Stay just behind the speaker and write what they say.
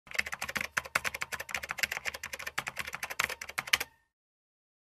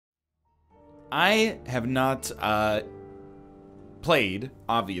I have not played,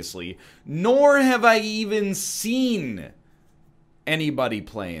 obviously, nor have I even seen anybody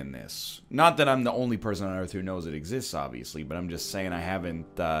playing this. Not that I'm the only person on Earth who knows it exists, obviously, but I'm just saying I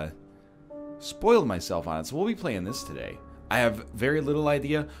haven't spoiled myself on it. So we'll be playing this today. I have very little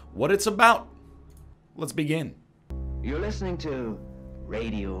idea what it's about. Let's begin. You're listening to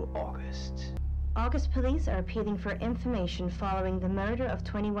Radio August. August police are appealing for information following the murder of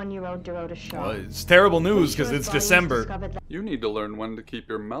 21-year-old Dorota Shaw. Well, it's terrible news because it's December. You need to learn when to keep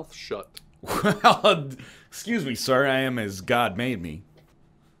your mouth shut. Well, excuse me, sir. I am as God made me.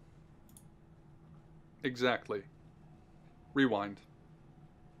 Exactly. Rewind.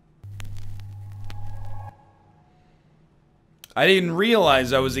 I didn't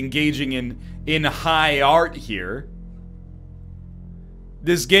realize I was engaging in high art here.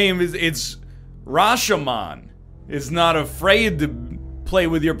 This game it's Rashomon is not afraid to play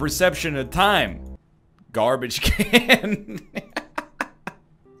with your perception of time. Garbage can.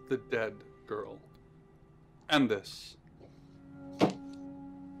 The dead girl. And this.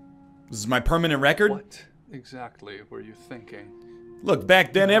 This is my permanent record? What exactly were you thinking? Look,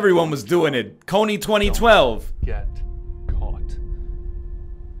 back then everyone was doing it. Coney 2012. Get caught.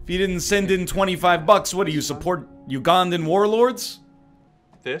 If you didn't send in 25 bucks, what do you support Ugandan warlords?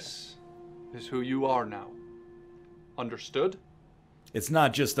 This is who you are now. Understood? It's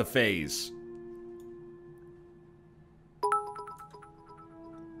not just a phase.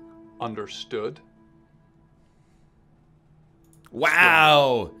 Understood?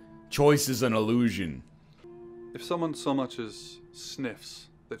 Wow! Choice is an illusion. If someone so much as sniffs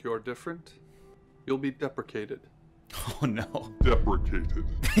that you're different, you'll be deprecated. Oh no. Deprecated.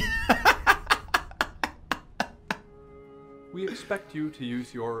 We expect you to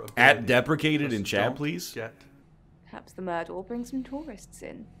use your ability. At deprecated in Just chat, don't please. Get Perhaps the murder will bring some tourists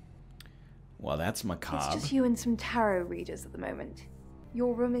in. Well, that's macabre. It's just you and some tarot readers at the moment.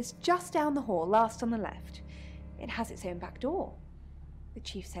 Your room is just down the hall, last on the left. It has its own back door. The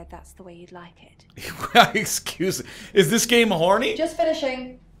chief said that's the way you'd like it. Excuse me. Is this game horny? Just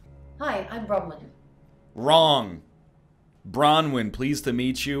finishing. Hi, I'm Bronwyn. Wrong. Bronwyn, pleased to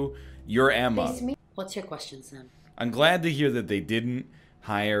meet you. You're Emma. Pleased to meet. What's your question, Sam? I'm glad to hear that they didn't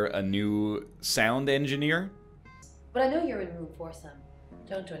hire a new sound engineer. But I know you're in room 4, Sam.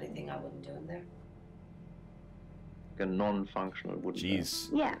 Don't do anything I wouldn't do in there. A non-functional wooden. Jeez.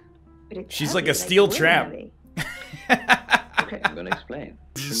 Yeah. But it's She's heavy, like a steel trap. really. Okay, I'm gonna explain.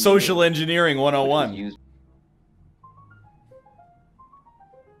 Social engineering 101. Use-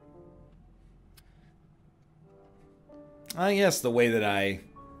 Yes, the way that I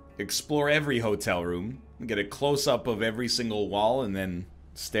explore every hotel room, get a close-up of every single wall, and then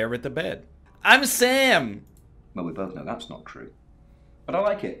stare at the bed. I'm Sam! Well, we both know that's not true. But I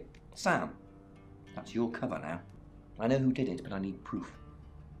like it. Sam, that's your cover now. I know who did it, but I need proof.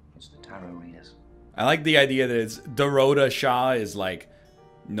 It's the tarot readers. I like the idea that it's Dorota Shaw is like...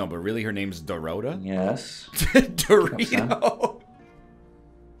 No, but really her name's Dorota? Yes. Dorito!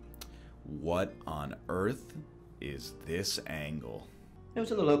 What on earth is this angle? It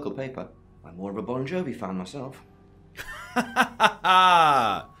was in the local paper. I'm more of a Bon Jovi fan myself.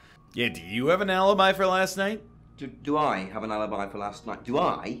 Yeah, do you have an alibi for last night? Do I have an alibi for last night? Do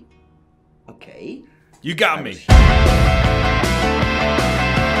I? Okay. You got me.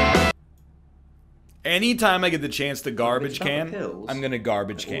 Anytime I get the chance to garbage can, I'm gonna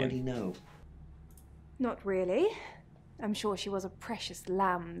garbage I already can. know. Not really. I'm sure she was a precious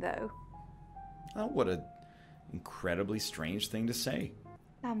lamb, though. Oh, what a incredibly strange thing to say.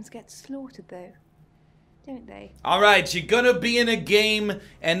 Lambs get slaughtered, though, don't they? Alright, you're gonna be in a game,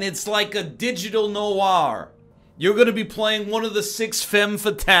 and it's like a digital noir. You're gonna be playing one of the 6 femme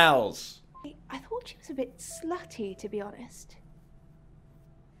fatales. I thought she was a bit slutty, to be honest.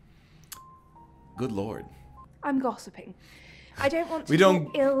 Good lord. I'm gossiping. I don't want to We talk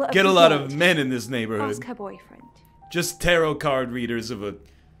don't ill of get a the lot of dead. men in this neighborhood. Ask her boyfriend. Just tarot card readers of a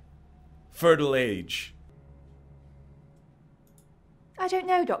fertile age. I don't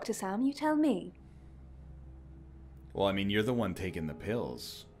know, Dr. Sam. You tell me. Well, I mean, you're the one taking the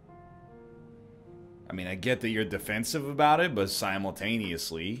pills. I mean, I get that you're defensive about it, but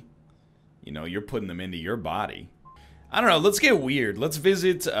simultaneously, you know, you're putting them into your body. I don't know, let's get weird. Let's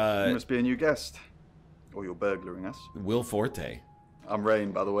visit, You must be a new guest. Or you're burglaring us. Will Forte. I'm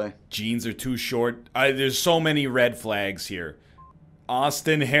Rayne, by the way. Jeans are too short. There's so many red flags here.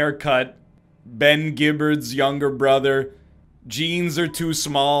 Austin haircut. Ben Gibbard's younger brother. Jeans are too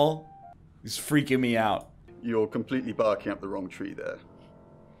small. He's freaking me out. You're completely barking up the wrong tree there.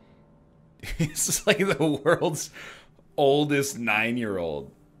 This is like the world's oldest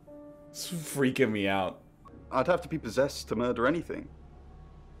 9-year-old. It's freaking me out. I'd have to be possessed to murder anything.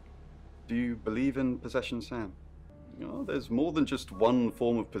 Do you believe in possession, Sam? You know, there's more than just one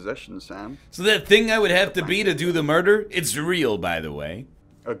form of possession, Sam. So that thing I would have to be to do the murder, it's real, by the way.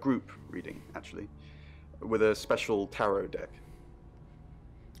 A group reading, actually, with a special tarot deck.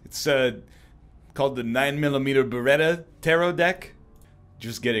 It's called the 9mm Beretta Tarot Deck.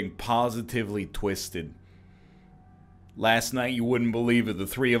 Just getting positively twisted. Last night, you wouldn't believe it, the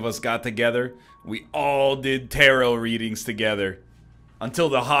three of us got together. We all did tarot readings together. Until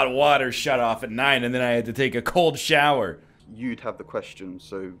the hot water shut off at 9, and then I had to take a cold shower. You'd have the question,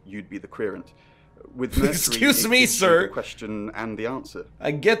 so you'd be the querent. With Mercury, Excuse it me, gives you sir. the question and the answer.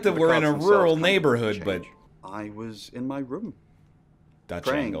 I get that The we're in a cards rural themselves can't neighborhood, but... change. I was in my room. Dutch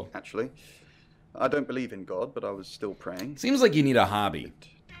Praying, angle. actually. I don't believe in God, but I was still praying. Seems like you need a hobby.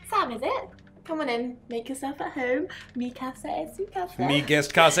 Sam, is it? Come on in, make yourself at home. Mi casa es su casa. Mi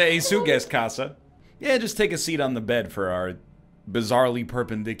guest casa e su guest casa. Yeah, just take a seat on the bed for our bizarrely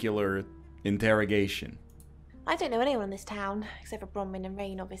perpendicular interrogation. I don't know anyone in this town, except for Bronwyn and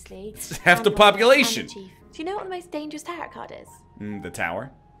Rayne, obviously. It's half the And population. the chief. Do you know what the most dangerous tarot card is? The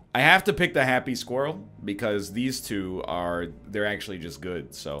tower. I have to pick the happy squirrel, because these two are, they're actually just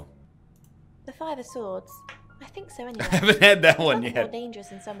good, so. The Five of Swords. I think so anyway. I haven't had that one Nothing more yet. dangerous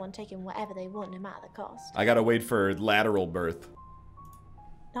than someone taking whatever they want, no matter the cost. I gotta wait for lateral birth.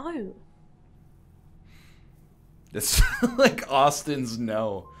 No. It's like Austin's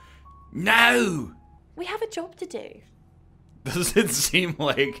no. No! We have a job to do. Does it seem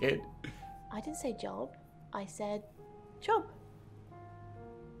like it? I didn't say job. I said job.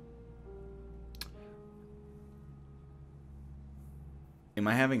 Am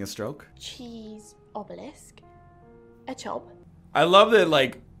I having a stroke? Cheese obelisk. A job. I love that,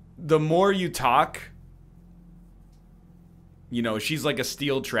 like, the more you talk, you know, she's like a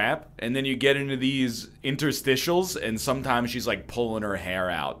steel trap, and then you get into these interstitials, and sometimes she's like pulling her hair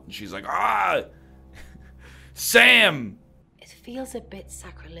out. And she's like, ah! Sam! It feels a bit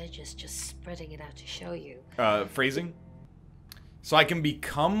sacrilegious just spreading it out to show you. Phrasing? So I can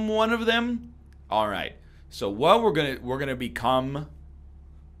become one of them? Alright. So what we're gonna become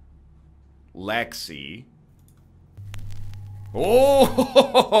Lexi.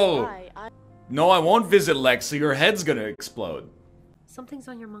 Oh! No, I won't visit Lexi. Her head's gonna explode. Something's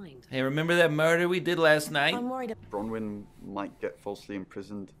on your mind. Hey, remember that murder we did last night? I'm worried. Bronwyn might get falsely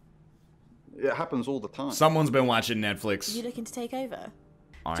imprisoned. It happens all the time. Someone's been watching Netflix. You looking to take over?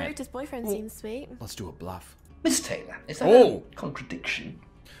 Alright. Director's boyfriend seems sweet. Let's do a bluff. Miss Taylor, is that Oh! a contradiction?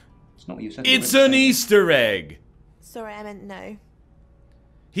 It's not what you said. It's an Easter egg! Sorry, I meant no.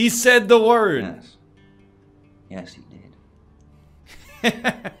 He said the word! Yes. Yes, he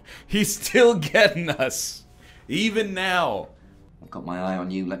did. He's still getting us. Even now. I've got my eye on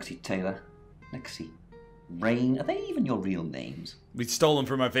you, Lexi Taylor. Lexi. Rayne, are they even your real names? We stole them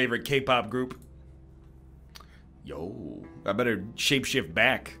from my favorite K-pop group. Yo, I better shapeshift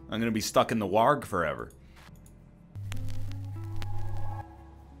back. I'm gonna be stuck in the warg forever.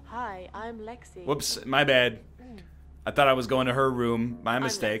 Hi, I'm Lexi. Whoops, my bad. I thought I was going to her room. My I'm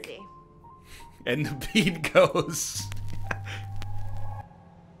mistake. Lexi. And the beat goes.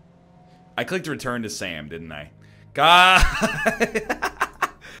 I clicked return to Sam, didn't I? God.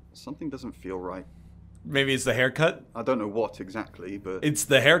 Something doesn't feel right. Maybe it's the haircut? I don't know what exactly, but... It's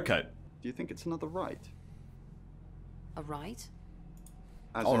the haircut. Do you think it's another rite? A right?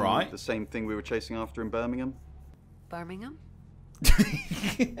 As All in right. the same thing we were chasing after in Birmingham? Birmingham?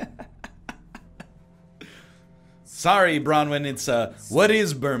 Sorry, Bronwyn, it's, what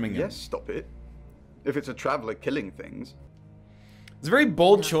is Birmingham? Yes, stop it. If it's a traveller killing things... It's a very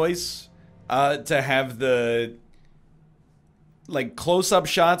bold choice to have the, like, close-up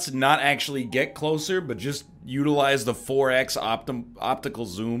shots not actually get closer, but just utilize the 4x optical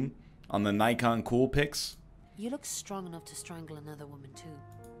zoom on the Nikon Coolpix. You look strong enough to strangle another woman too.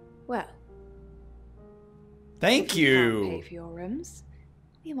 Well, Thank if you can't you. pay for your rooms,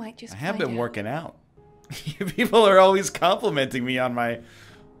 you might just I have find been out. working out. People are always complimenting me on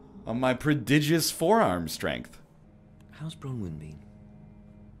my prodigious forearm strength. How's Bronwyn been?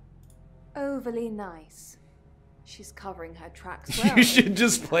 Overly nice. She's covering her tracks well. You should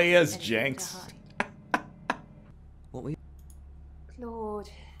just play as Jenks. What were you? Claude,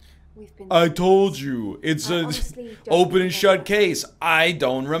 we've been... I told you, it's I a honestly don't open and remember. shut case. I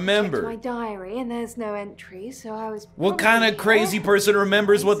don't Checked remember. my diary and there's no entry, so I was... What kind of probably crazy here. person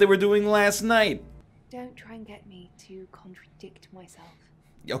remembers what they were doing last night? Don't try and get me to contradict myself.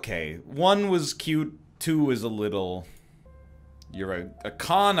 Okay, 1 was cute, 2 was a little... You're a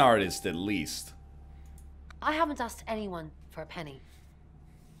con artist, at least. I haven't asked anyone for a penny.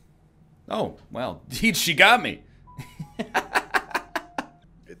 Oh, well, she got me.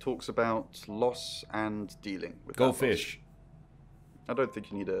 It talks about loss and dealing with Go that fish. loss. I don't think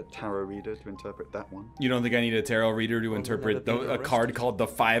you need a tarot reader to interpret that one. You don't think I need a tarot reader to interpret a card called the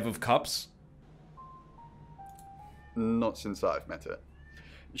Five of Cups? Not since I've met her.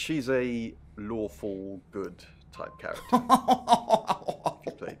 She's a lawful good type character. If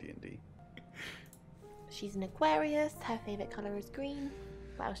you play D&D. She's an Aquarius. Her favourite colour is green.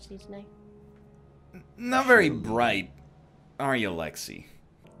 What else do you need to know? Not very bright, are you, Lexi?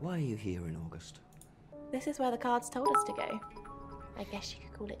 Why are you here in August? This is where the cards told us to go. I guess you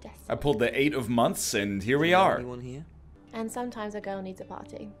could call it destiny. I pulled the 8 of months, and here we are. Anyone here? And sometimes a girl needs a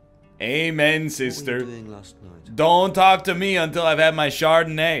party. Amen, What sister. were you doing last night? Don't talk to me until I've had my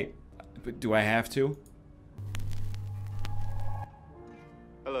Chardonnay. But do I have to?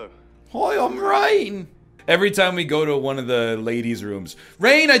 Hello. Hi, I'm Rayne. Every time we go to one of the ladies' rooms,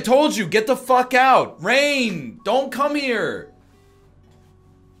 Rayne, I told you, get the fuck out. Rayne, don't come here.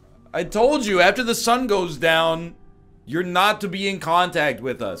 I told you, after the sun goes down, you're not to be in contact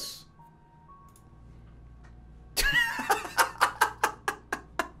with us.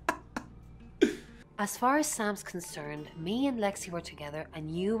 As far as Sam's concerned, me and Lexi were together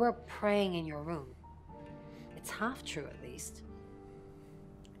and you were praying in your room. It's half true, at least.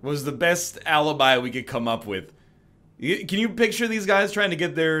 Was the best alibi we could come up with. Can you picture these guys trying to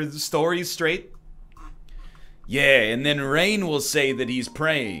get their stories straight? Yeah, and then Rayne will say that he's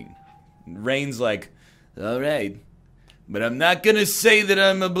praying. And Rayne's like, alright, but I'm not gonna say that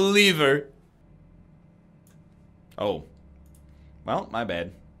I'm a believer. Oh. Well, my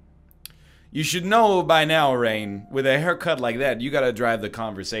bad. You should know by now, Rayne, with a haircut like that, you gotta drive the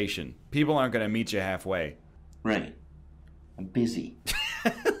conversation. People aren't gonna meet you halfway. Rayne, I'm busy.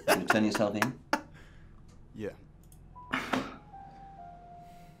 You turn yourself in? Yeah.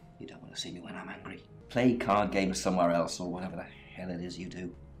 You don't want to see me when I'm angry. Play card games somewhere else or whatever the hell it is you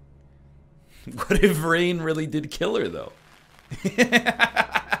do. What if Rayne really did kill her, though?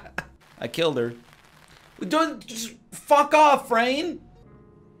 I killed her. Don't just fuck off, Rayne.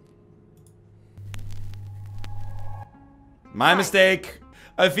 My mistake.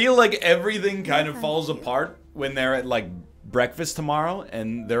 I feel like everything kind of falls apart when they're at like breakfast tomorrow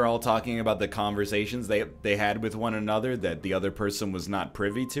and they're all talking about the conversations they had with one another that the other person was not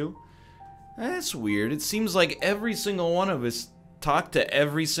privy to. That's weird. It seems like every single one of us talked to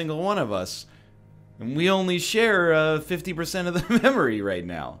every single one of us. And we only share 50% of the memory right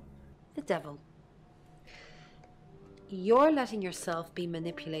now. The devil. You're letting yourself be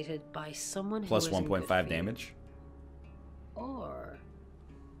manipulated by someone Plus who isn't good 1.5 for you. damage. Or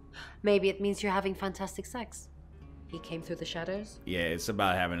maybe it means you're having fantastic sex. He came through the shadows. Yeah, it's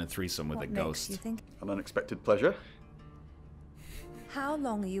about having a threesome with a ghost. You think? An unexpected pleasure. How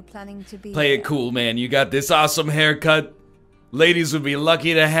long are you planning to be Play it here? cool, man. You got this awesome haircut. Ladies would be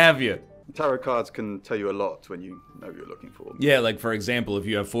lucky to have you. Tarot cards can tell you a lot when you know what you're looking for. Yeah, like for example, if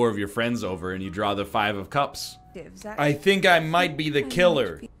you have 4 of your friends over and you draw the 5 of Cups. Exactly. I think I might be the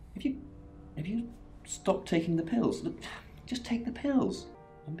killer. Have you stopped taking the pills? Look, just take the pills.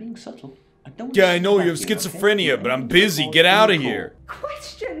 I'm being subtle. I don't. Yeah, I know you have schizophrenia, but I'm busy. Get out of here.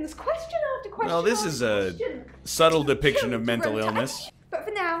 Questions, question after question. Well, this is a subtle depiction of mental illness. But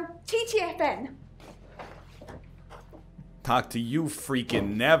for now, TTFN. Talk to you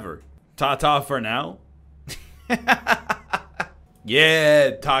freaking never. Ta-ta for now.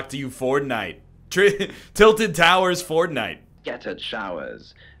 Yeah, talk to you Fortnite. Tilted Towers Fortnite. Scattered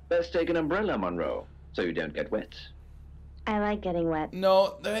showers. Best take an umbrella, Monroe, so you don't get wet. I like getting wet.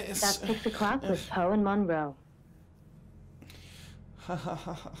 No, That's 6 o'clock with Poe and Monroe.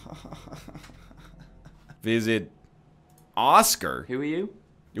 Visit Oscar. Who are you?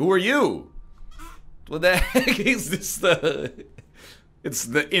 Who are you? What the heck is this? It's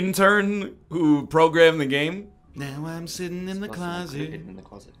the intern who programmed the game. Now I'm sitting in the closet. In the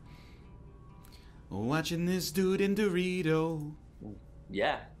closet. Watching this dude in Dorito.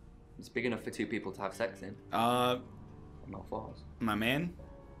 Yeah, it's big enough for 2 people to have sex in. Not 4. My man,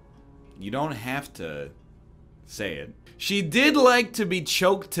 you don't have to say it. She did like to be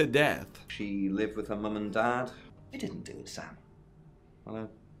choked to death. She lived with her mum and dad. You didn't do it, Sam. Well,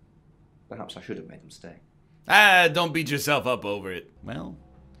 perhaps I should have made them stay. Ah, don't beat yourself up over it. Well,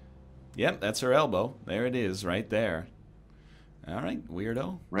 yep, that's her elbow. There it is, right there. All right,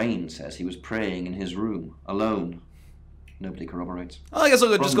 weirdo. Rayne says he was praying in his room, alone. Nobody corroborates. Well, I guess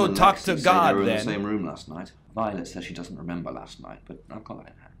I'll just go Bronwyn and talk Lexi to say God they were then. in the same room last night. Violet says she doesn't remember last night, but I've got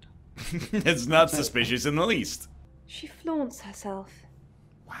that in hand. It's not suspicious in the least. She flaunts herself.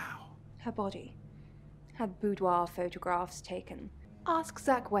 Wow. Her body. Had boudoir photographs taken. Ask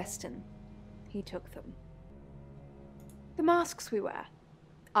Zach Weston. he took them. The masks we wear.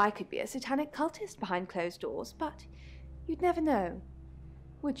 I could be a satanic cultist behind closed doors, but you'd never know,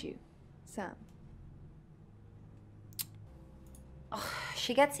 would you, Sam? Oh,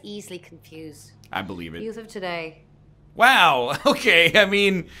 she gets easily confused. I believe it. Youth of today. Wow, okay, I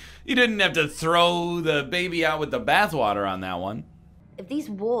mean, you didn't have to throw the baby out with the bathwater on that one. If these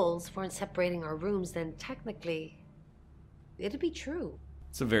walls weren't separating our rooms, then technically, it'd be true.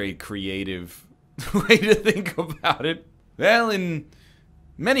 It's a very creative way to think about it. Well, in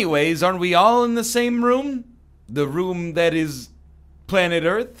many ways, aren't we all in the same room? The room that is planet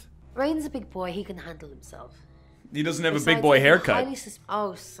Earth? Rayne's a big boy, he can handle himself. He doesn't have Besides, a big boy I'm haircut. highly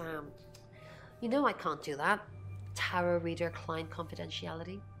oh, Sam. You know I can't do that. Tarot reader client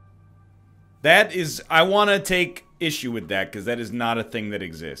confidentiality. That is, I want to take issue with that, because that is not a thing that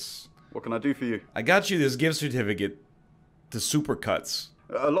exists. What can I do for you? I got you this gift certificate to Supercuts.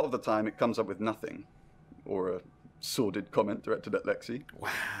 A lot of the time it comes up with nothing. Or a sordid comment directed at Lexi. Wow.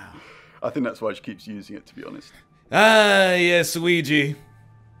 I think that's why she keeps using it, to be honest. Ah, yes, Ouija.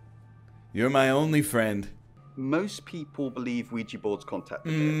 You're my only friend. Most people believe Ouija boards contact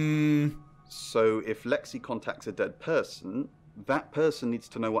the dead. So if Lexi contacts a dead person, that person needs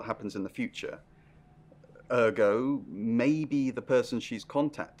to know what happens in the future. Ergo, maybe the person she's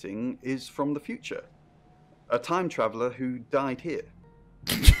contacting is from the future. A time traveler who died here.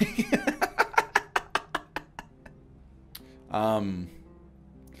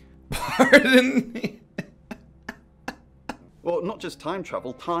 Pardon me? Well, not just time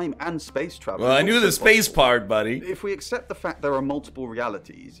travel, time and space travel. Well, I knew the space part, buddy. If we accept the fact there are multiple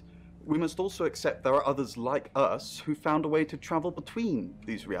realities, we must also accept there are others like us who found a way to travel between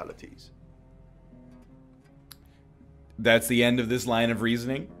these realities. That's the end of this line of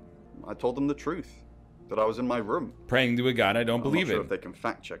reasoning? I told them the truth, that I was in my room. Praying to a god I don't believe I'm not sure in. if they can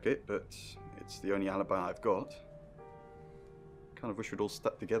fact check it, but it's the only alibi I've got. Kind of wish we'd all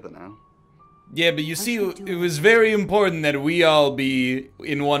stuck together now. Yeah, but you see, it was very important that we all be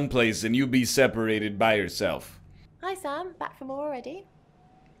in one place and you be separated by yourself. Hi Sam, back from more already?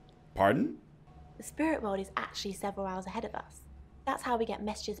 Pardon? The spirit world is actually several hours ahead of us. That's how we get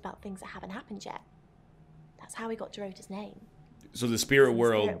messages about things that haven't happened yet. That's how we got Dorota's name. So the spirit In the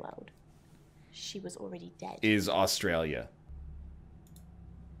world, spirit world, she was already dead. is Australia.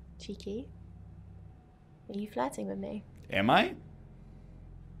 Cheeky. Are you flirting with me? Am I?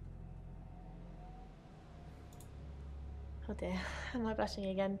 Oh dear, am I blushing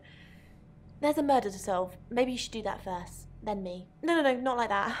again? There's a murder to solve. Maybe you should do that first, then me. No, not like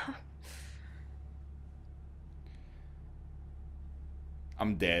that.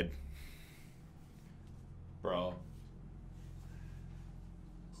 I'm dead. Bro.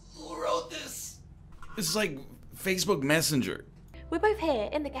 Who wrote this? This is like Facebook Messenger. We're both here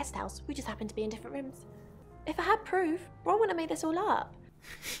in the guest house. We just happen to be in different rooms. If I had proof, Ron wouldn't have made this all up.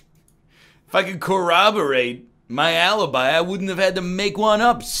 If I could corroborate my alibi, I wouldn't have had to make one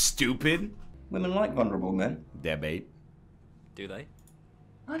up, stupid. Women like vulnerable men. Debate. Do they?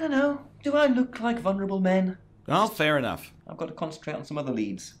 I don't know. Do I look like vulnerable men? Oh, fair enough. I've got to concentrate on some other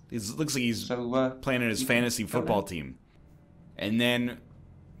leads. It looks like he's So, playing in his fantasy football team. And then,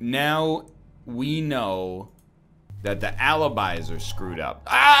 now we know that the alibis are screwed up.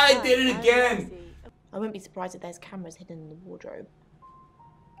 Ah, I did it again! I wouldn't be surprised if there's cameras hidden in the wardrobe.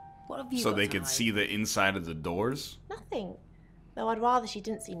 What have you So got they to could hide? see the inside of the doors? Nothing. Though I'd rather she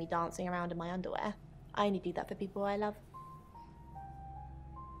didn't see me dancing around in my underwear. I only do that for people I love.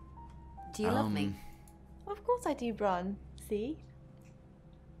 Do you love me? Of course I do, Bron. See?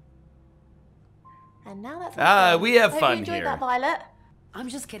 And now that's we have Hope fun you enjoyed here. that, Violet. I'm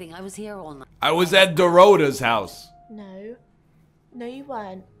just kidding. I was here all night. I was at Dorota's house. No. No, you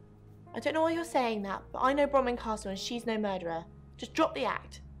weren't. I don't know why you're saying that, but I know Bronwyn Castle and she's no murderer. Just drop the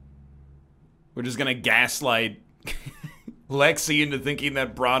act. We're just gonna gaslight Lexi into thinking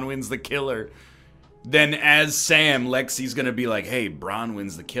that Bronwyn's the killer. Then as Sam, Lexi's gonna be like, hey,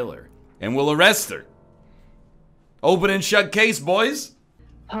 Bronwyn's the killer. And we'll arrest her. Open and shut case, boys.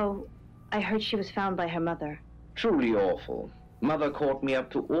 Poe, I heard she was found by her mother. Truly awful. Mother caught me up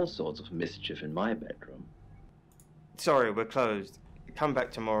to all sorts of mischief in my bedroom. Sorry, we're closed. Come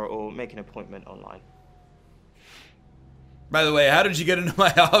back tomorrow or make an appointment online. By the way, how did you get into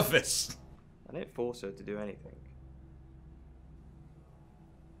my office? I didn't force her to do anything.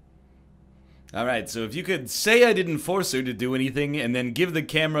 Alright, so if you could say I didn't force her to do anything and then give the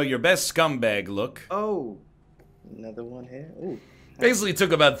camera your best scumbag look. Oh, another one here. Ooh. Basically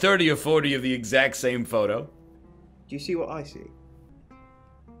took about 30 or 40 of the exact same photo. Do you see what I see?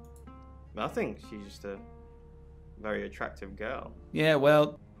 Nothing. She's just a very attractive girl. Yeah,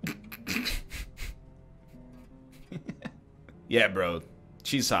 well... Yeah, bro.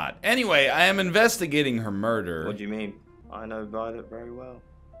 She's hot. Anyway, I am investigating her murder. What do you mean? I know Violet very well.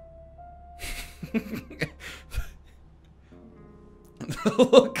 The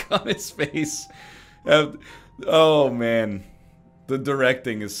look on his face. Oh, man. The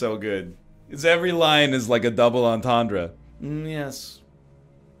directing is so good. It's every line is like a double entendre. Yes.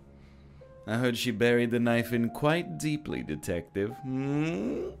 I heard she buried the knife in quite deeply, detective.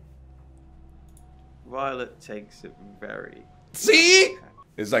 Violet takes it very... See?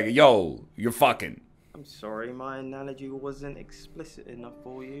 It's like, yo, you're fucking. I'm sorry, my analogy wasn't explicit enough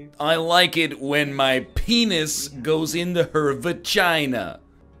for you. I like it when my penis goes into her vagina.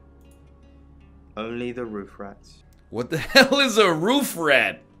 Only the roof rats. What the hell is a roof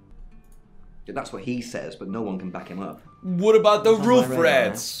rat? Yeah, that's what he says, but no one can back him up. What about the It's on roof my radar.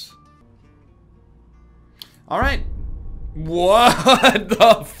 rats? Alright. What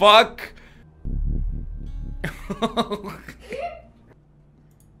the fuck?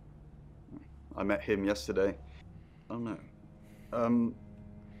 I met him yesterday. Oh no.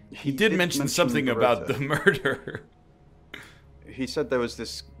 He did mention something about the murder. He said there was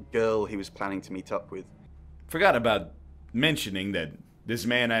this girl he was planning to meet up with. Forgot about mentioning that this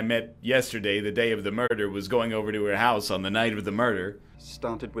man I met yesterday, the day of the murder, was going over to her house on the night of the murder.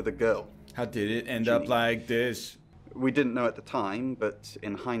 Started with a girl. How did it end up like this? We didn't know at the time, but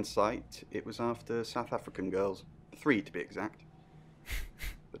in hindsight, it was after South African girls. 3 to be exact.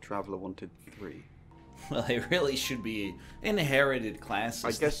 The Traveller wanted 3. Well, they really should be inherited classes.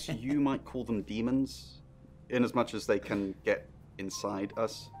 I guess you might call them demons, in as much as they can get inside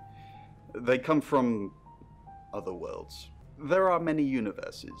us. They come from other worlds. There are many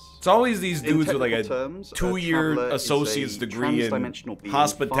universes. It's always these In dudes with like a technical terms, 2-year traveller is associate's a degree in transdimensional being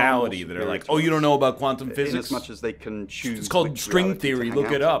hospitality far that more are like, superior oh, to you don't us. know about quantum In physics? as much as they can choose. It's called which string reality to theory, hang look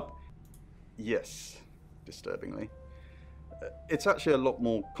out it in. up. Yes, disturbingly. It's actually a lot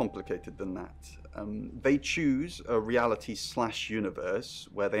more complicated than that. They choose a reality/universe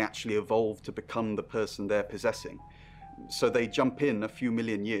where they actually evolve to become the person they're possessing. So they jump in a few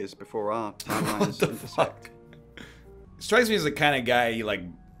million years before our timelines intersect. Strikes me as the kind of guy he like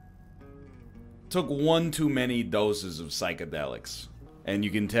took one too many doses of psychedelics, and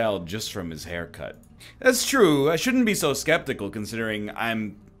you can tell just from his haircut. That's true. I shouldn't be so skeptical considering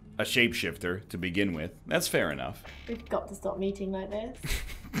I'm a shapeshifter to begin with. That's fair enough. We've got to stop meeting like this.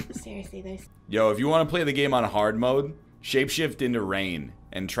 Seriously, though. Yo, if you want to play the game on hard mode, shapeshift into Rayne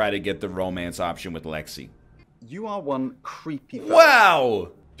and try to get the romance option with Lexi. You are one creepy fellow. Wow!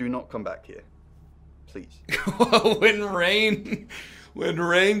 Do not come back here. Please. when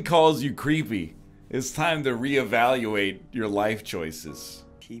Rayne calls you creepy, it's time to reevaluate your life choices.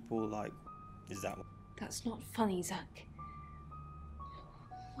 People like... Is that... That's not funny, Zach.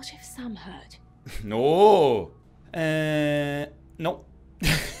 What if Sam heard? No. Nope.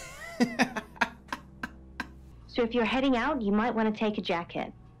 So if you're heading out, you might want to take a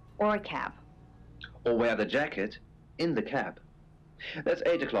jacket. Or a cab. Or wear the jacket in the cab. That's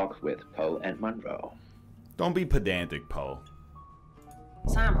 8 o'clock with Poe and Monroe. Don't be pedantic, Poe.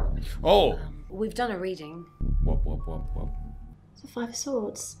 Sam. Oh. We've done a reading. Whoop. It's a 5 of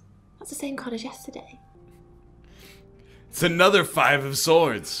Swords. That's the same card as yesterday. It's another 5 of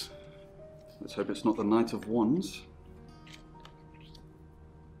Swords. Let's hope it's not the Knight of Wands.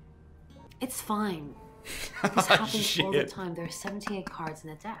 It's fine. This happens all the time. There are 78 cards in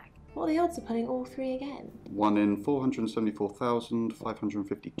a deck. What are the odds of pulling all 3 again? 1 in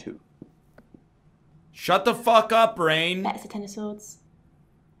 474,552. Shut the fuck up, Rayne. That's a 10 of Swords.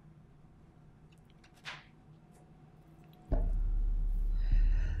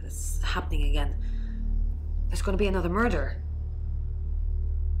 It's happening again. There's going to be another murder.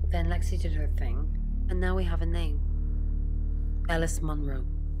 Then Lexi did her thing, and now we have a name. Ellis Monroe.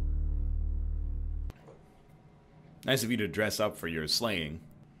 Nice of you to dress up for your slaying.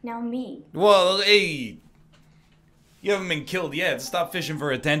 Now me. Well, hey, you haven't been killed yet. Stop fishing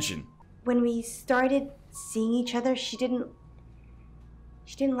for attention. When we started seeing each other, she didn't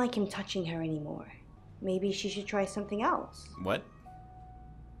like him touching her anymore. Maybe she should try something else. What?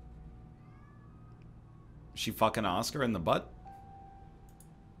 She fucking Oscar in the butt?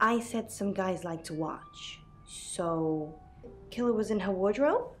 I said some guys like to watch. So, killer was in her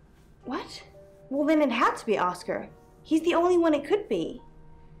wardrobe? What? Well, then it had to be Oscar. He's the only one it could be.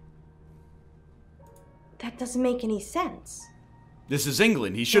 That doesn't make any sense. This is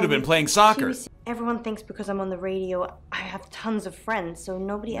England. He should have been playing soccer. Everyone thinks because I'm on the radio, I have tons of friends, so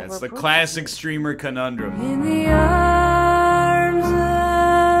nobody ever That's the approaches classic me. streamer conundrum. In the arms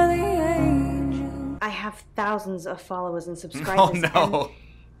of the angel. I have thousands of followers and Oh subscribers. no.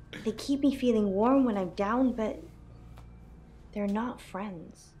 And they keep me feeling warm when I'm down, but They're not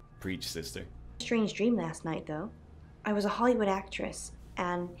friends. Preach, sister. Strange dream last night, though. I was a Hollywood actress,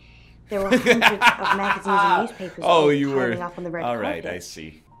 and there were hundreds of magazines and newspapers piling up on the red all carpet. right, I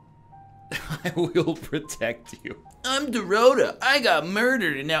see. I will protect you. I'm Dorota. I got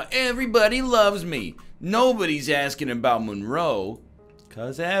murdered, and now everybody loves me. Nobody's asking about Monroe.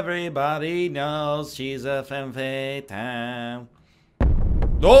 'Cause everybody knows she's a femme fatale.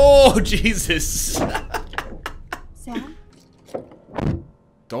 Oh, Jesus. Sam?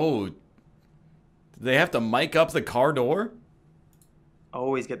 Oh. Did they have to mic up the car door? I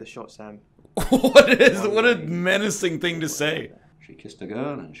always get the shot, Sam. What a menacing thing to say. She kissed a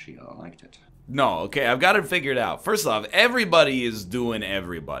girl and she liked it. No, okay, I've got it figured out. First off, everybody is doing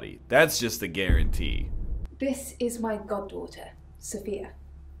everybody. That's just a guarantee. This is my goddaughter, Sophia.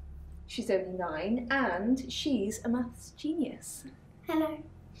 She's only 9 and she's a maths genius. Hello.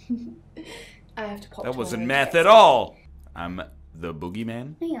 I have to pop That to wasn't my math text. at all. I'm the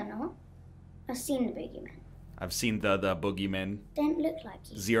boogeyman. No, you're not. I've seen the boogeyman. I've seen the boogeyman. Don't look like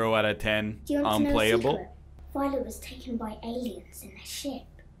you. 0 out of 10. Do you want to know a Unplayable. secret? Violet was taken by aliens in their ship.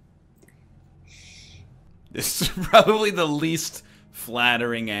 This is probably the least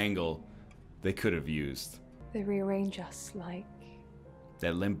flattering angle they could have used. They rearrange us like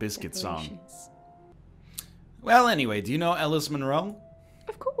That Limp Bizkit song. decorations. Well, anyway, do you know Ellis Monroe?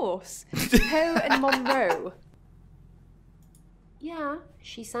 Of course. Poe and Monroe. Yeah,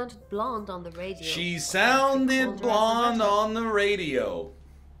 she sounded blonde on the radio. She sounded blonde on the radio.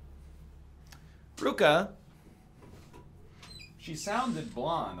 Ruka. She sounded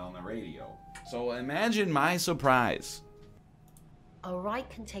blonde on the radio. So imagine my surprise. A rite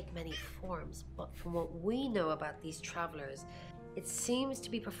can take many forms, but from what we know about these travelers, it seems to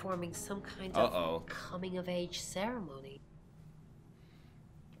be performing some kind of coming-of-age ceremony.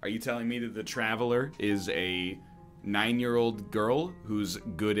 Are you telling me that the Traveler is a 9-year-old girl who's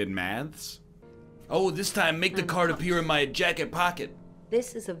good at maths? Oh, this time make the card appear in my jacket pocket.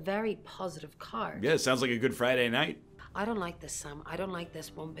 This is a very positive card. Yeah, it sounds like a good Friday night. I don't like this, Sam. I don't like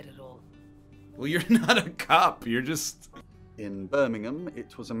this one bit at all. Well, you're not a cop. You're just... In Birmingham,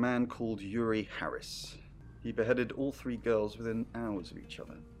 it was a man called Uri Harris. He beheaded all 3 girls within hours of each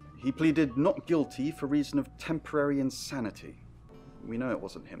other. He pleaded not guilty for reason of temporary insanity. We know it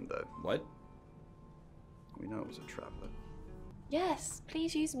wasn't him, though. What? We know it was a traveler. Yes,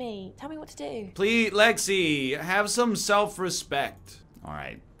 please use me. Tell me what to do. Please, Lexi, have some self-respect. All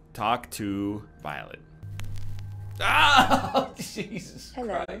right, talk to Violet. Ah, Jesus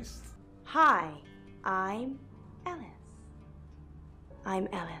Christ. Hi, I'm Ellis. I'm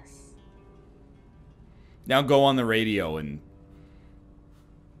Ellis. Now go on the radio and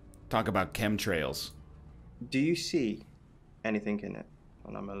talk about chemtrails. Do you see anything in it?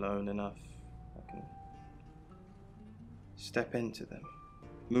 When I'm alone enough, I can step into them,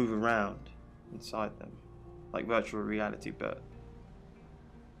 move around inside them, like virtual reality, but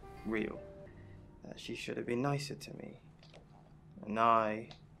real. She should have been nicer to me, and I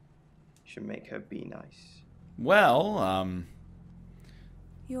should make her be nice. Well,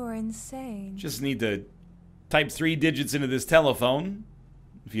 You're insane. just need to type 3 digits into this telephone,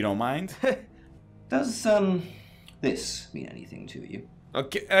 if you don't mind. Does, this mean anything to you?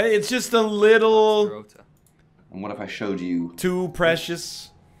 Okay, it's just a little... And what if I showed you... Too precious.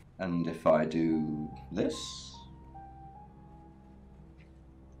 And if I do this?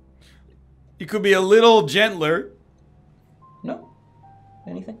 You could be a little gentler. No.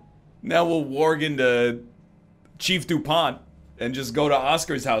 Anything? Now we'll warg into Chief DuPont and just go to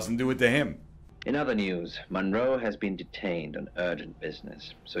Oscar's house and do it to him. In other news, Monroe has been detained on urgent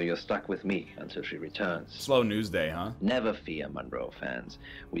business, so you're stuck with me until she returns. Slow news day, huh? Never fear, Monroe fans.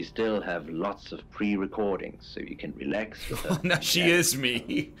 We still have lots of pre-recordings, so you can relax with her. Now she is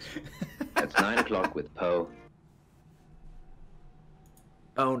me. That's 9 o'clock with Poe.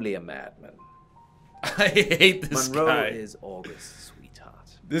 Only a madman. I hate this Monroe guy. is August's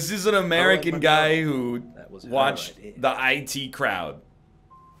sweetheart. This is an American guy who was her watched idea. the IT Crowd.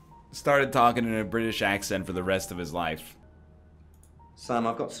 Started talking in a British accent for the rest of his life. Sam,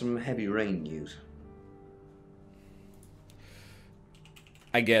 I've got some heavy rain news.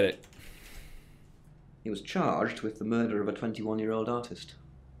 I get it. He was charged with the murder of a 21-year-old artist.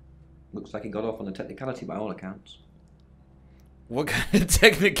 Looks like he got off on a technicality by all accounts. What kind of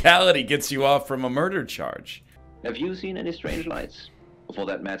technicality gets you off from a murder charge? Have you seen any strange lights? Or for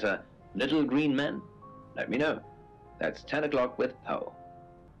that matter, little green men? Let me know. That's 10 o'clock with Poe.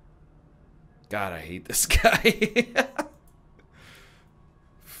 God, I hate this guy.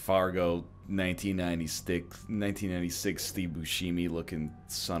 Fargo, 1996 Steve Buscemi looking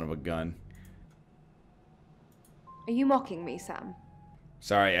son of a gun. Are you mocking me, Sam?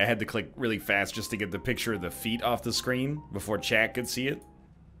 Sorry, I had to click really fast just to get the picture of the feet off the screen before chat could see it.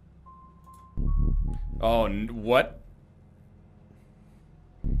 Oh, what?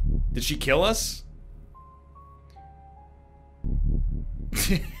 Did she kill us?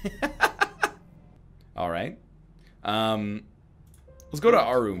 Alright. Let's go to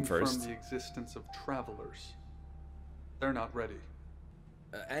our room first. Confirm the existence of travelers. They're not ready.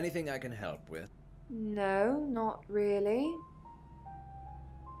 Anything I can help with? No, not really.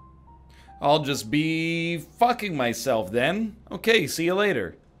 I'll just be fucking myself then. Okay, see you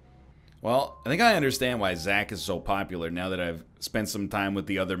later. Well, I think I understand why Zach is so popular now that I've spent some time with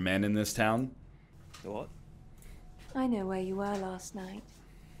the other men in this town. What? I know where you were last night.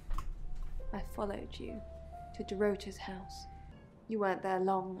 I followed you to Dorota's house. You weren't there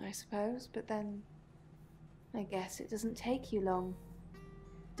long, I suppose, but then I guess it doesn't take you long,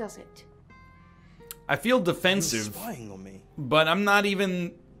 does it? I feel defensive, You're spying on me. but I'm not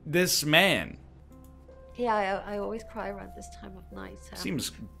even this man. Yeah, I always cry around this time of night.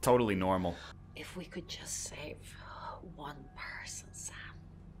 Seems totally normal. If we could just save one person, Sam.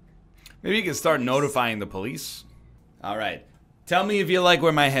 Maybe you can start notifying the police. Alright, tell me if you like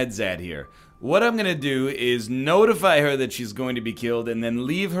where my head's at here. What I'm gonna do is notify her that she's going to be killed and then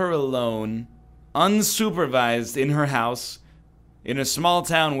leave her alone, unsupervised, in her house, in a small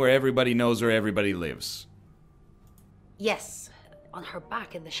town where everybody knows where everybody lives. Yes, on her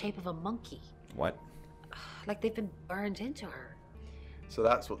back in the shape of a monkey. What? Like they've been burned into her. So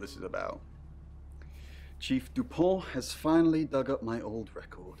that's what this is about. Chief Dupont has finally dug up my old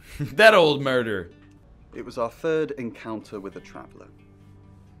record. That old murder. It was our third encounter with a traveller.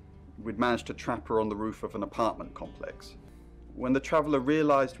 We'd managed to trap her on the roof of an apartment complex. When the traveller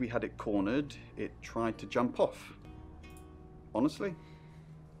realised we had it cornered, it tried to jump off. Honestly,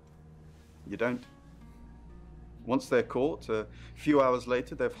 you don't. Once they're caught, a few hours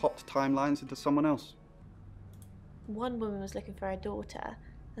later, they've hopped timelines into someone else. One woman was looking for her daughter,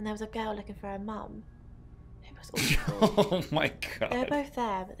 and there was a girl looking for her mum. It was awful. Oh my god. They were both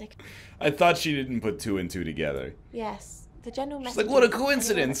there, but they... I thought she didn't put two and two together. Yes, the general message... like, what a is anyone that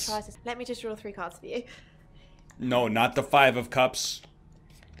coincidence. tries to- Let me just draw 3 cards for you. No, not the 5 of Cups,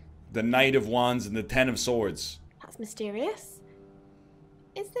 the Knight of Wands, and the 10 of Swords. That's mysterious.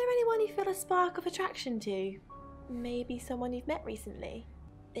 Is there anyone you feel a spark of attraction to? Maybe someone you've met recently?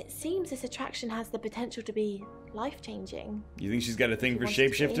 It seems this attraction has the potential to be life-changing. You think she's got a thing for Wants to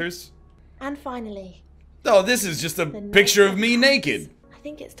be. shapeshifters? And finally, Oh, this is just a picture of me naked. I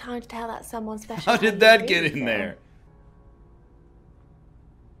think it's time to tell that someone special. How did that get in there?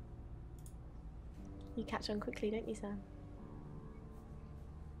 You catch on quickly, don't you, Sam?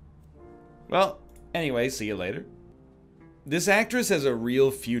 Well, anyway, see you later. This actress has a real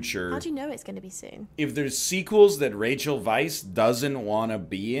future. How do you know it's going to be soon? If there's sequels that Rachel Weisz doesn't want to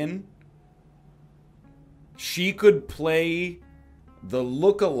be in, she could play the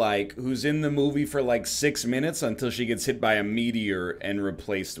look-alike who's in the movie for like 6 minutes until she gets hit by a meteor and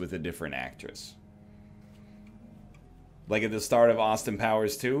replaced with a different actress. Like at the start of Austin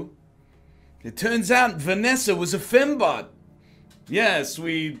Powers 2. It turns out Vanessa was a fembot. Yes,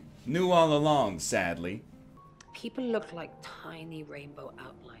 we knew all along, sadly. People look like tiny rainbow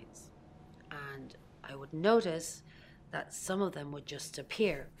outlines. And I would notice that some of them would just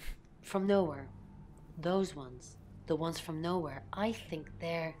appear from nowhere. Those ones, the ones from nowhere, I think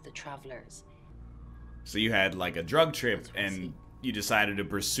they're the travelers. So you had like a drug trip and you decided to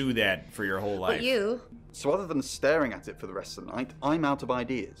pursue that for your whole life. But you? So other than staring at it for the rest of the night, I'm out of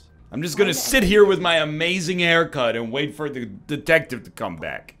ideas. I'm just gonna sit here with my amazing haircut and wait for the detective to come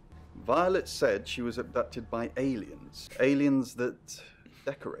back. Violet said she was abducted by aliens. Aliens that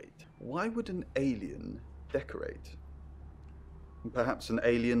decorate. Why would an alien decorate? Perhaps an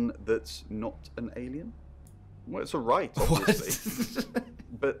alien that's not an alien? Well, it's a right, obviously.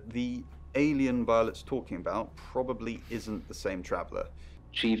 But the alien Violet's talking about probably isn't the same traveller.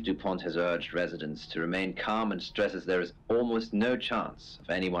 Chief Dupont has urged residents to remain calm and stresses there is almost no chance of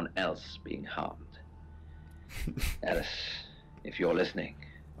anyone else being harmed. Alice, if you're listening,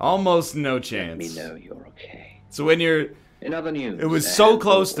 Almost no chance. let me know you're okay. So when you're... In other news, It was a so handful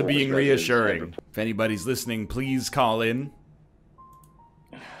close of to being August residents have reassuring. If anybody's listening, please call in.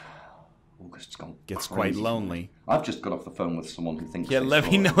 August's gone Gets crazy quite tonight. lonely. I've just got off the phone with someone who thinks. Yeah, they let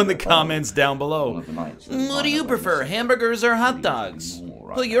saw me it know in the on comments down below. one of the nights that What do you Violet prefer, went hamburgers or hot dogs?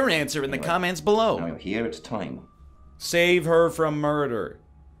 right Put your answer in the Anyway, comments below. Now you're here, it's time. Save her from murder.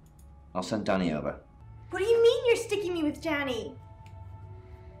 I'll send Danny over. What do you mean you're sticking me with Danny?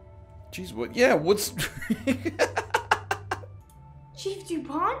 Jeez, what? Yeah, what's... Chief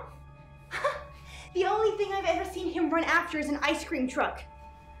Dupont? The only thing I've ever seen him run after is an ice cream truck.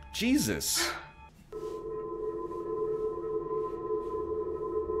 Jesus.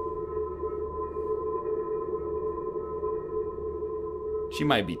 She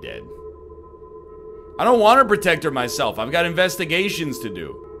might be dead. I don't want to protect her myself. I've got investigations to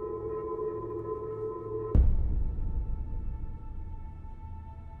do.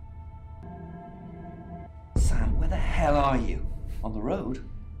 Sam, where the hell are you? On the road?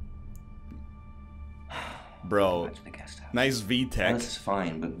 Bro, Back to the guest house. nice VTech. Alice is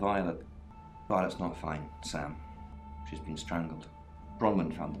fine, but Violet's not fine, Sam. She's been strangled.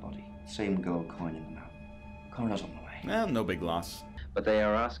 Bronwyn found the body. Same gold coin in the mouth. Coroner's on the way. Well, no big loss. But they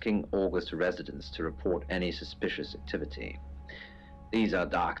are asking August residents to report any suspicious activity. These are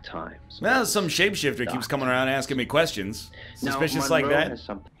dark times. Well, some shapeshifter keeps coming around asking me questions. Suspicious like Monroe that? has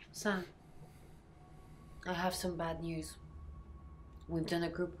some- Sam, I have some bad news. We've done a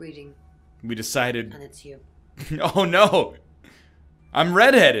group reading, We decided. and it's you. Oh no! I'm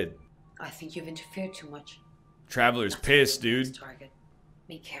redheaded. I think you've interfered too much. Traveler's pissed, dude. Target.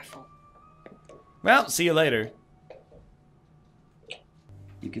 Be careful. Well, see you later.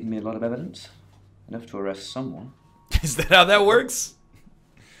 You've given me a lot of evidence. Enough to arrest someone. Is that how that works?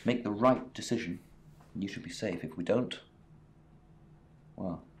 Make the right decision. You should be safe. If we don't,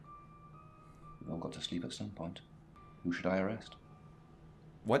 well, we've all got to sleep at some point. Who should I arrest?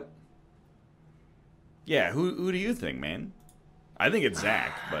 What? Yeah, who do you think, man? I think it's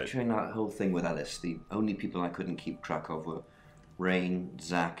Zach, but... During that whole thing with Alice, the only people I couldn't keep track of were Rayne,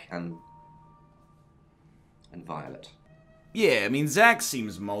 Zach, and Violet. Yeah, I mean, Zach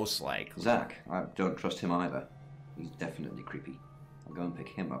seems most likely. Zach, I don't trust him either. He's definitely creepy. I'll go and pick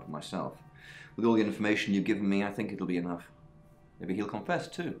him up myself. With all the information you've given me, I think it'll be enough. Maybe he'll confess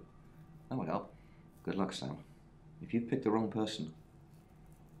too. That would help. Good luck, Sam. If you've picked the wrong person,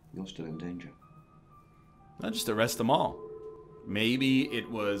 you're still in danger. I'll just arrest them all. Maybe it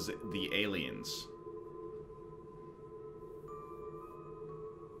was the aliens.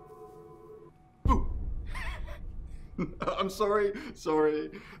 I'm sorry.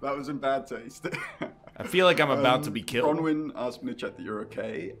 That was in bad taste. I feel like I'm about to be killed. Bronwyn asked me to check that you're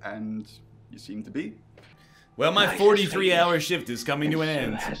okay, and you seem to be. Well, my 43-hour shift is coming to an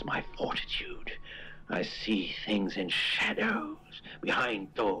end. So has my fortitude. I see things in shadows,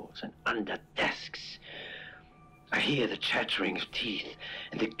 behind doors and under desks. I hear the chattering of teeth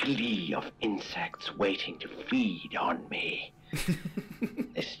and the glee of insects waiting to feed on me.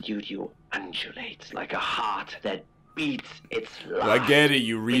 The studio undulates like a heart that beats its life. I get it,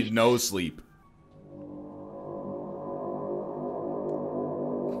 you read no sleep.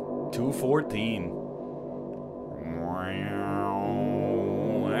 2:14.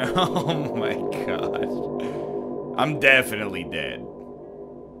 Oh my god. I'm definitely dead.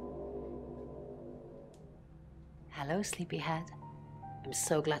 Hello, sleepyhead. I'm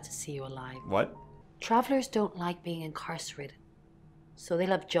so glad to see you alive. What? Travelers don't like being incarcerated, so they'll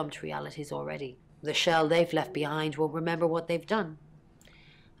have jumped realities already. The shell they've left behind won't remember what they've done.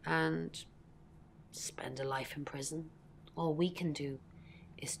 And spend a life in prison. All we can do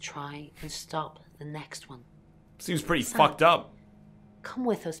is try and stop the next one. Seems pretty Sam, fucked up. Come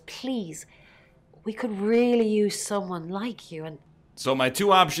with us, please. We could really use someone like you and... So my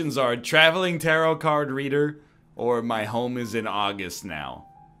two options are traveling tarot card reader or my home is in August now.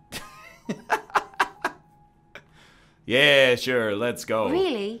 Yeah, sure, let's go.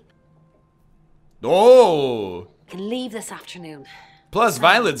 Really? Oh! We can leave this afternoon. Plus,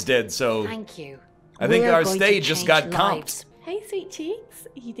 Violet's dead, so... Thank you. I think We're our going stay to just change got comped. lives. Hey, sweet cheeks.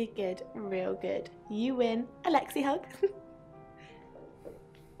 You did good. Real good. You win. Alexi hug.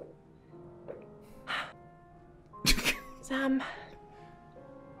 Sam,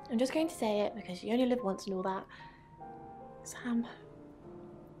 I'm just going to say it because you only live once and all that. Sam,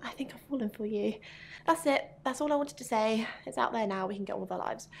 I think I've fallen for you. That's it. That's all I wanted to say. It's out there now. We can get on with our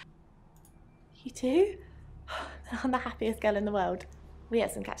lives. You too? I'm the happiest girl in the world. We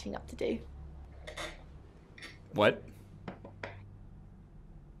have some catching up to do. What?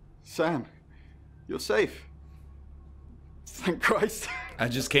 Sam, you're safe. Thank Christ. I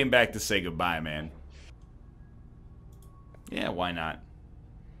just came back to say goodbye, man. Yeah, why not?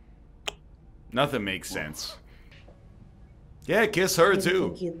 Nothing makes sense. Yeah, kiss her I didn't too.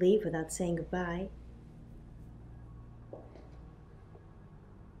 think you'd leave without saying goodbye.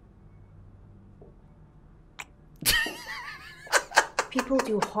 People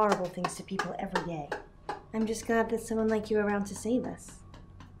do horrible things to people every day. I'm just glad that someone like you are around to save us.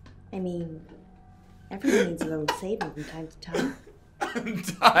 I mean, everyone needs a little saving from time to time. I'm Even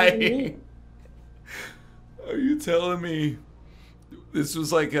dying. me. Are you telling me This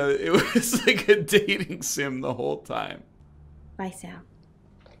was like it was like a dating sim the whole time. Bye, Sam.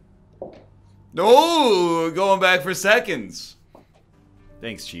 No, going back for seconds.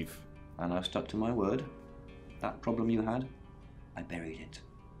 Thanks, Chief. And I've stuck to my word. That problem you had, I buried it.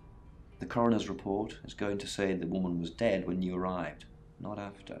 The coroner's report is going to say the woman was dead when you arrived, not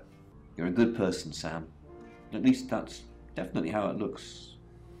after. You're a good person, Sam. At least that's definitely how it looks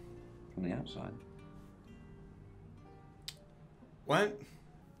from the outside. What?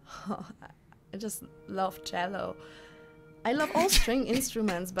 Oh, I just love cello. I love all string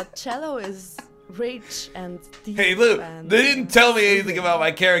instruments, but cello is rich and deep. Hey, look, and, they didn't tell me anything about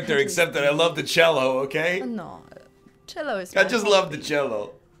my character except that I love the cello, okay? No, cello is I my just hobby. love the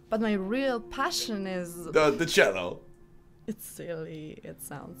cello. But my real passion is... The cello. It's silly. It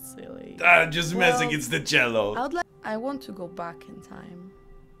sounds silly. Just messing, it's the cello. I want to go back in time.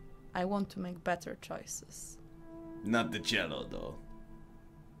 I want to make better choices. Not the cello, though.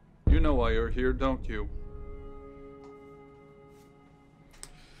 You know why you're here, don't you?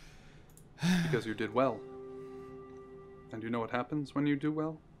 Because you did well. And you know what happens when you do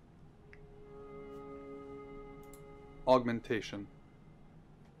well? Augmentation.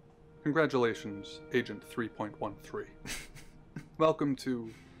 Congratulations, Agent 3.13. Welcome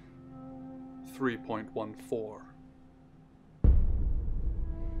to 3.14.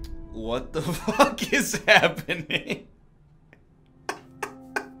 What the fuck is happening?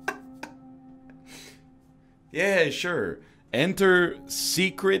 Yeah, sure. Enter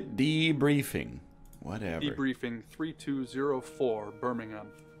secret debriefing. Whatever. Debriefing 3204, Birmingham.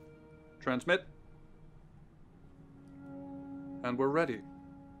 Transmit. And we're ready.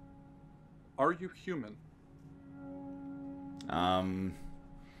 Are you human?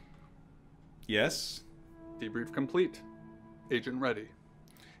 Yes. Debrief complete. Agent ready.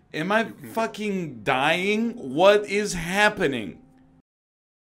 Am I fucking dying? What is happening?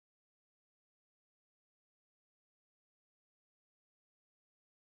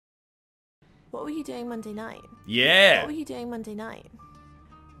 What were you doing Monday night? Yeah. What were you doing Monday night?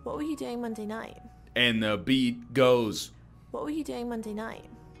 What were you doing Monday night? And the beat goes. What were you doing Monday night?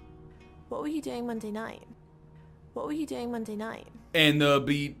 What were you doing Monday night? What were you doing Monday night? And the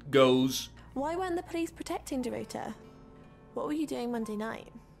beat goes. Why weren't the police protecting Dorota? What were you doing Monday night?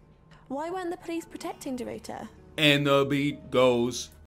 Why weren't the police protecting Dorota? And the beat goes.